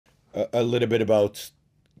a little bit about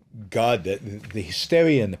God, the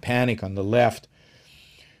hysteria and the panic on the left,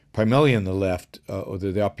 primarily on the left,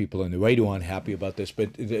 although there are people on the right who aren't happy about this,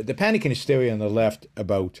 but the panic and hysteria on the left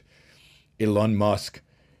about Elon Musk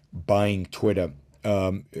buying Twitter.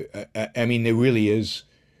 I mean, there really is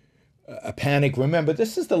a panic. Remember,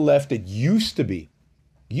 this is the left that used to be,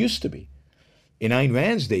 in Ayn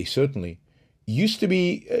Rand's day, certainly, used to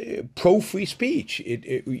be pro-free speech.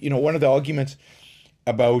 One of the arguments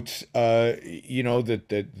about,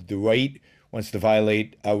 that the right wants to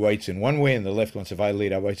violate our rights in one way and the left wants to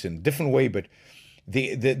violate our rights in a different way. But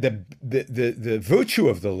the virtue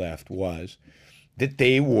of the left was that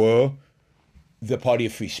they were the party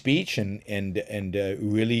of free speech, and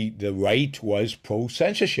really the right was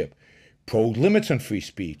pro-censorship, pro-limits on free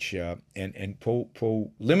speech, and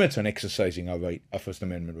pro-limits on exercising our First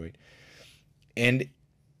Amendment right. And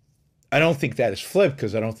I don't think that is flipped,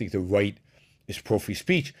 because I don't think the right is pro-free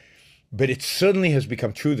speech, but it certainly has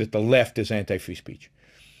become true that the left is anti-free speech,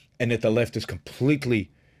 and that the left is completely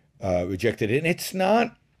rejected it. And it's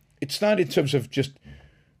not in terms of just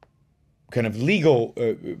kind of legal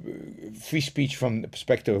free speech from the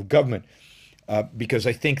perspective of government, because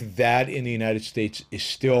I think that in the United States is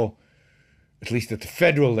still, at least at the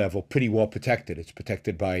federal level, pretty well protected. It's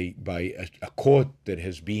protected by a court that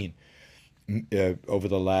has been, over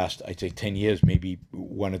the last, I'd say, 10 years, maybe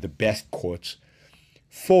one of the best courts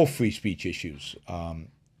for free speech issues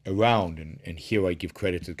around. And here I give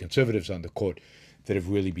credit to the conservatives on the court that have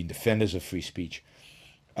really been defenders of free speech.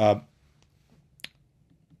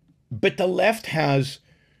 But the left has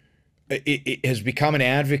become an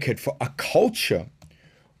advocate for a culture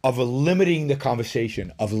of limiting the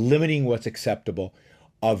conversation, of limiting what's acceptable,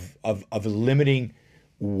 of limiting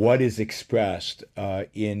what is expressed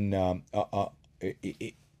on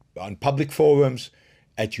public forums,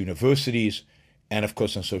 at universities, and of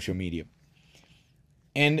course on social media.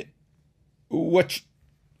 And what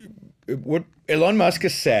Elon Musk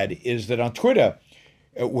has said is that on Twitter,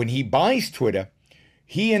 when he buys Twitter,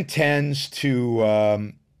 he intends to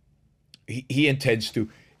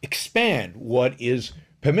expand what is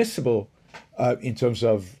permissible in terms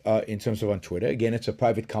of on Twitter. Again, it's a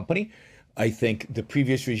private company. I think the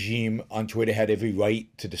previous regime on Twitter had every right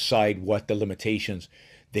to decide what the limitations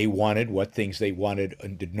they wanted, what things they wanted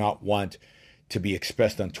and did not want to be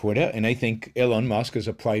expressed on Twitter. And I think Elon Musk, as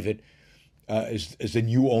a private, as the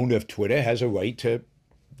new owner of Twitter, has a right to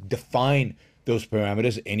define those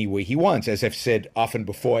parameters any way he wants. As I've said often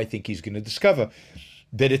before, I think he's going to discover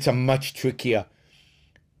that it's a much trickier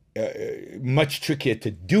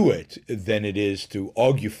to do it than it is to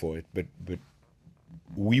argue for it. But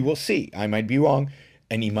we will see. I might be wrong,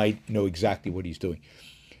 and he might know exactly what he's doing.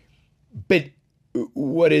 But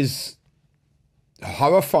what is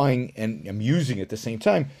horrifying and amusing at the same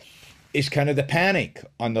time is kind of the panic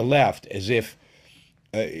on the left, as if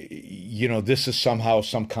this is somehow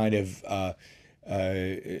some kind of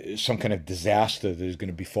disaster that is going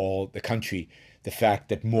to befall the country. The fact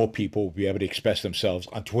that more people will be able to express themselves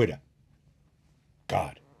on Twitter.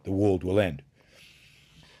 God, the world will end.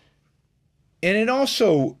 And it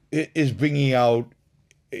also is bringing out,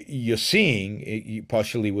 you're seeing,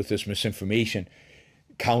 partially with this misinformation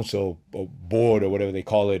council or board or whatever they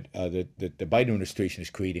call it, that the Biden administration is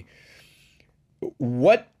creating,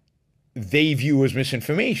 what they view as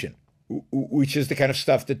misinformation, which is the kind of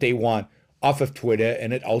stuff that they want off of Twitter,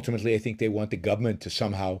 and it ultimately, I think they want the government to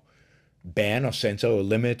somehow ban or censor or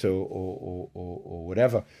limit or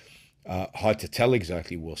whatever. Hard to tell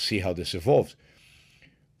exactly. We'll see how this evolves.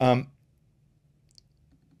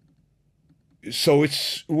 So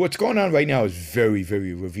what's going on right now is very,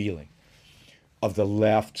 very revealing of the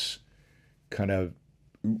left's kind of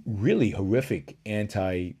really horrific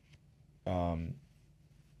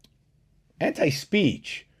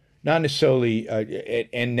anti-speech, not necessarily,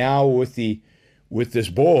 and now with this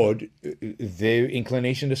board, their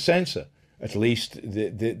inclination to censor, at least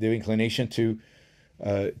their inclination to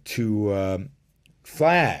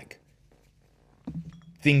flag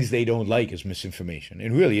things they don't like as misinformation.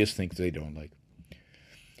 It really is things they don't like.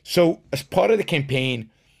 So as part of the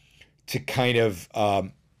campaign to kind of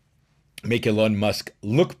make Elon Musk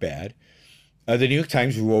look bad, the New York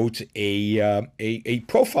Times wrote a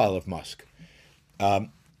profile of Musk.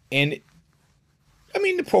 And I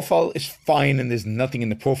mean, the profile is fine, and there's nothing in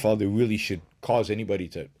the profile that really should cause anybody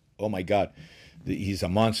to, oh my God, he's a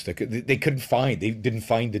monster. They didn't find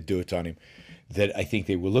the dirt on him that I think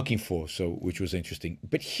they were looking for, which was interesting.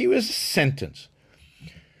 But here is a sentence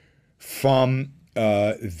from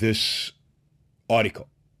this article,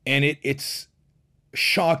 and it's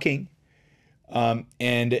shocking. and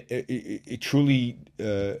it truly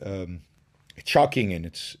shocking, and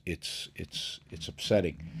it's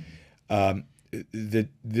upsetting.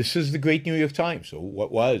 This is the great New York Times, or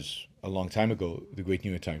what was a long time ago the great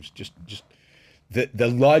New York Times. Just the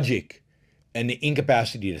logic and the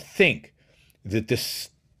incapacity to think that this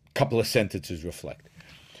couple of sentences reflect.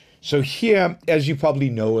 So here, as you probably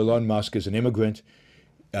know, Elon Musk is an immigrant.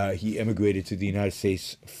 He immigrated to the United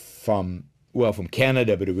States from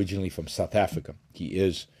Canada, but originally from South Africa. He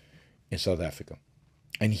is in South Africa.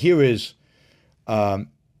 And here is the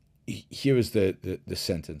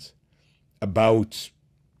sentence about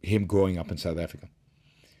him growing up in South Africa.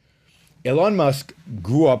 Elon Musk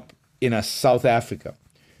grew up in a South Africa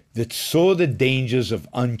that saw the dangers of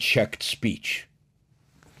unchecked speech.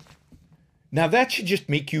 Now that should just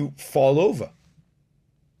make you fall over.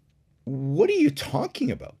 What are you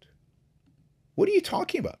talking about? What are you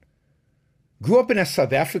talking about? Grew up in a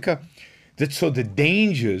South Africa that saw the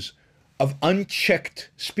dangers of unchecked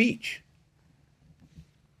speech.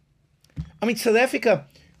 I mean, South Africa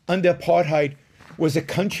under apartheid was a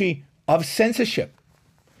country of censorship,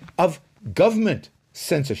 of government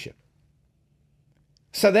censorship.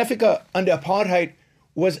 South Africa under apartheid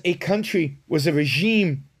was a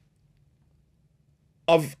regime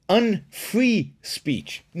of unfree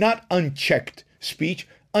speech, not unchecked speech,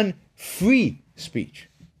 unfree speech.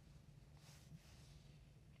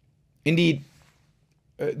 Indeed,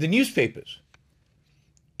 the newspapers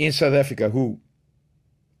in South Africa, who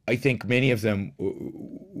I think many of them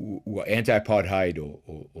were anti-apartheid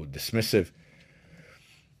or dismissive,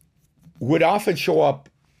 would often show up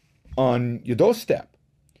on your doorstep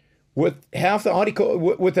with half the article,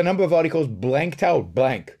 with a number of articles blanked out,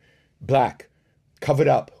 black, covered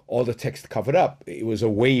up, all the text covered up. It was a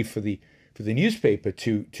way for the newspaper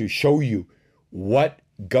to show you what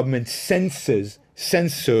government censors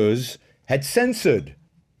had censored.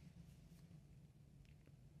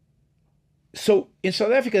 So in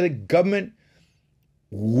South Africa, the government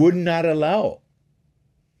would not allow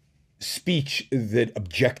speech that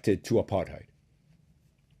objected to apartheid.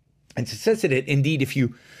 And to censor it, indeed, if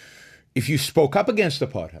you spoke up against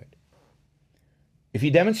apartheid, if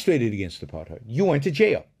you demonstrated against apartheid, you went to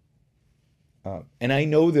jail. And I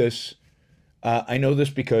know this. I know this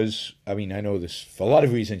because, I know this for a lot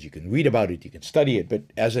of reasons. You can read about it, you can study it, but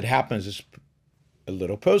as it happens, it's a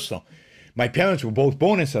little personal. My parents were both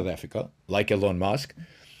born in South Africa, like Elon Musk.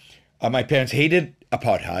 My parents hated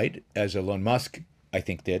apartheid, as Elon Musk, I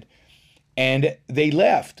think, did. And they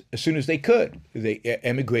left as soon as they could. They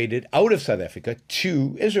emigrated out of South Africa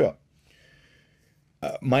to Israel.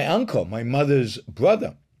 My uncle, my mother's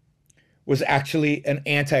brother, was actually an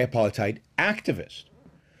anti-apartheid activist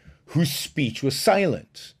whose speech was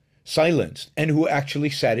silenced, and who actually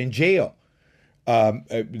sat in jail.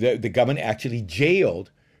 The government actually jailed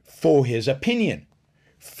for his opinion,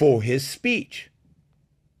 for his speech.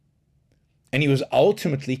 And he was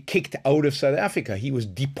ultimately kicked out of South Africa. He was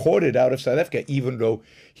deported out of South Africa, even though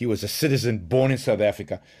he was a citizen born in South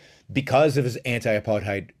Africa, because of his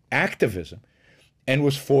anti-apartheid activism, and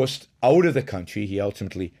was forced out of the country. He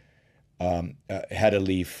ultimately had to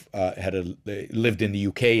leave, lived in the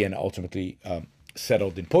UK and ultimately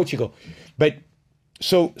settled in Portugal. But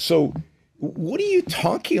so what are you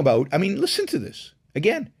talking about? I mean, listen to this.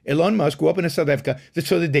 Again, Elon Musk grew up in South Africa that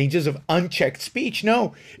saw the dangers of unchecked speech.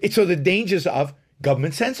 No, it saw the dangers of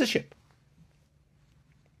government censorship.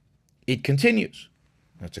 It continues.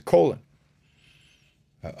 That's a colon.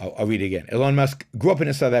 I'll read it again. Elon Musk grew up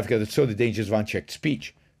in South Africa that saw the dangers of unchecked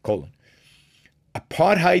speech, colon.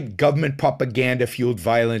 Apartheid government propaganda fueled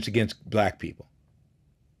violence against black people.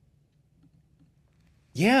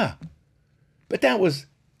 Yeah, but that was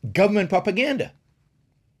government propaganda.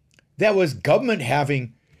 That was government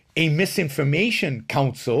having a misinformation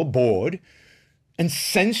council board and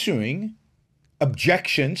censoring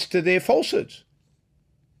objections to their falsehoods.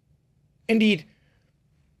 Indeed,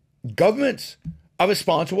 governments are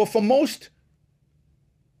responsible for most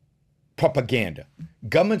propaganda.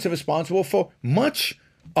 Governments are responsible for much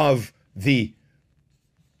of the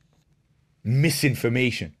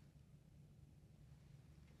misinformation.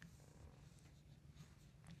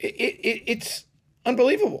 It's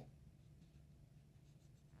unbelievable.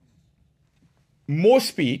 More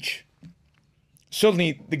speech,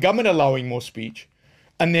 certainly the government allowing more speech,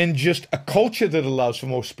 and then just a culture that allows for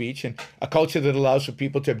more speech, and a culture that allows for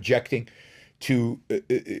people to objecting to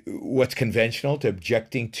what's conventional, to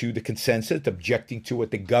objecting to the consensus, to objecting to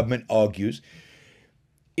what the government argues,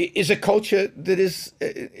 is a culture that is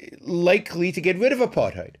likely to get rid of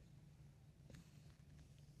apartheid.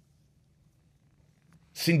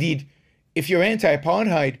 So indeed, if you're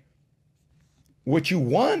anti-apartheid, What you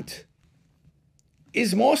want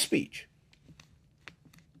is more speech.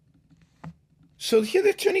 So here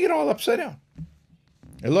they're turning it all upside down.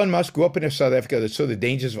 Elon Musk grew up in South Africa that saw the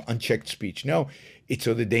dangers of unchecked speech. No, it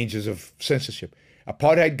saw the dangers of censorship.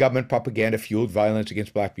 Apartheid government propaganda fueled violence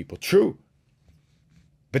against black people. True.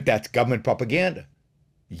 But that's government propaganda.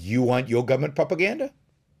 You want your government propaganda?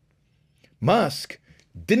 Musk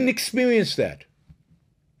didn't experience that.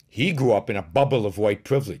 He grew up in a bubble of white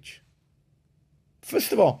privilege.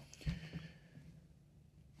 First of all,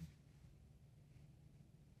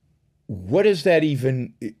 what is that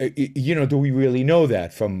even, do we really know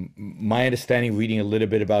that? From my understanding, reading a little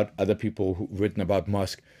bit about other people who've written about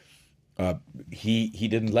Musk, he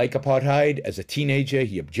didn't like apartheid as a teenager.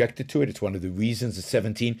 He objected to it. It's one of the reasons at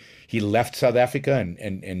 17 he left South Africa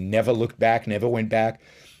and never looked back, never went back,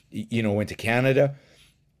 went to Canada.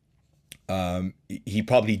 He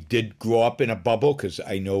probably did grow up in a bubble, because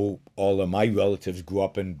I know all of my relatives grew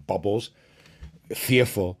up in bubbles,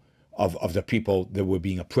 fearful of the people that were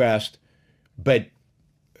being oppressed. But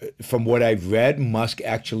from what I've read, Musk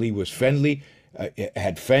actually was friendly,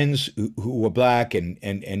 had friends who were black, and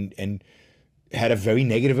had a very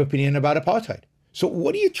negative opinion about apartheid. So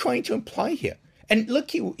what are you trying to imply here? And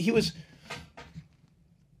look, he was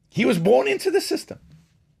born into the system.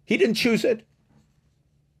 He didn't choose it.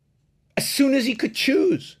 As soon as he could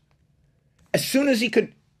choose, as soon as he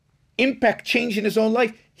could impact change in his own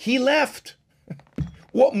life, he left.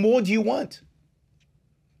 What more do you want?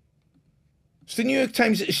 So the New York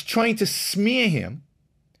Times is trying to smear him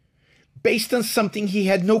based on something he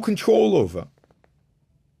had no control over.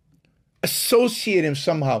 Associate him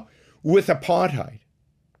somehow with apartheid.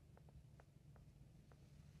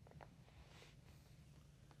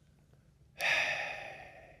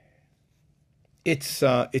 It's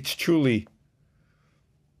truly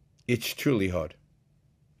hard.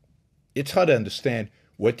 It's hard to understand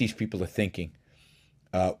what these people are thinking.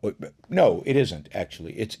 No, it isn't,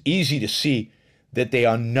 actually. It's easy to see that they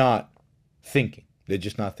are not thinking. They're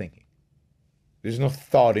just not thinking. There's no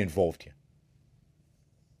thought involved here.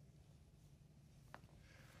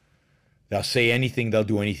 They'll say anything, they'll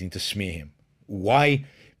do anything to smear him. Why?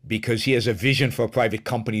 Because he has a vision for a private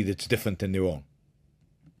company that's different than their own.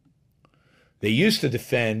 They used to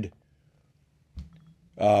defend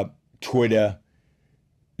Twitter's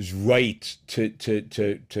right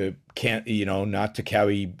to can't, not to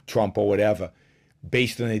carry Trump or whatever,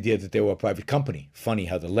 based on the idea that they were a private company. Funny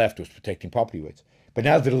how the left was protecting property rights. But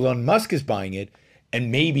now that Elon Musk is buying it,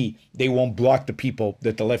 and maybe they won't block the people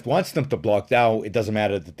that the left wants them to block, now it doesn't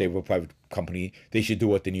matter that they were a private company. They should do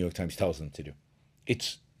what the New York Times tells them to do.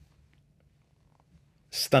 It's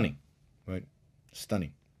stunning, right?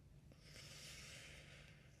 Stunning.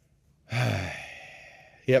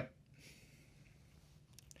 Yep.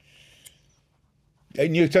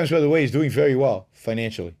 New York Times, by the way, is doing very well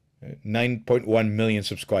financially. 9.1 million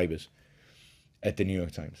subscribers at the New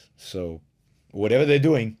York Times. So whatever they're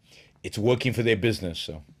doing, it's working for their business.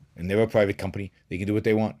 So, and they're a private company. They can do what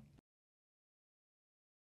they want.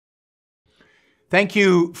 Thank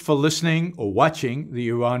you for listening or watching the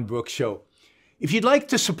Yaron Brook Show. If you'd like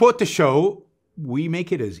to support the show, we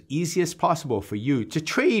make it as easy as possible for you to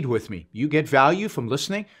trade with me. You get value from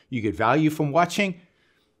listening. You get value from watching.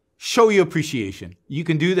 Show your appreciation. You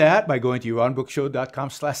can do that by going to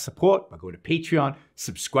yaronbrookshow.com/support, by going to Patreon,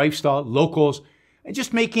 Subscribestar, Locals, and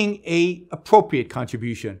just making a appropriate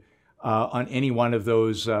contribution on any one of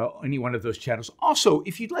those channels. Also,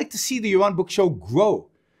 if you'd like to see the Yaron Brook Show grow,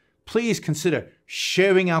 please consider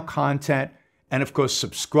sharing our content, and of course,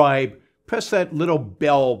 subscribe. Press that little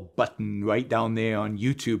bell button right down there on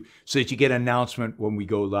YouTube so that you get an announcement when we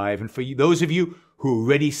go live. And for you, those of you who are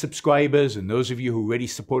already subscribers and those of you who are already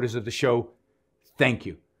supporters of the show, thank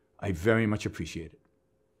you. I very much appreciate it.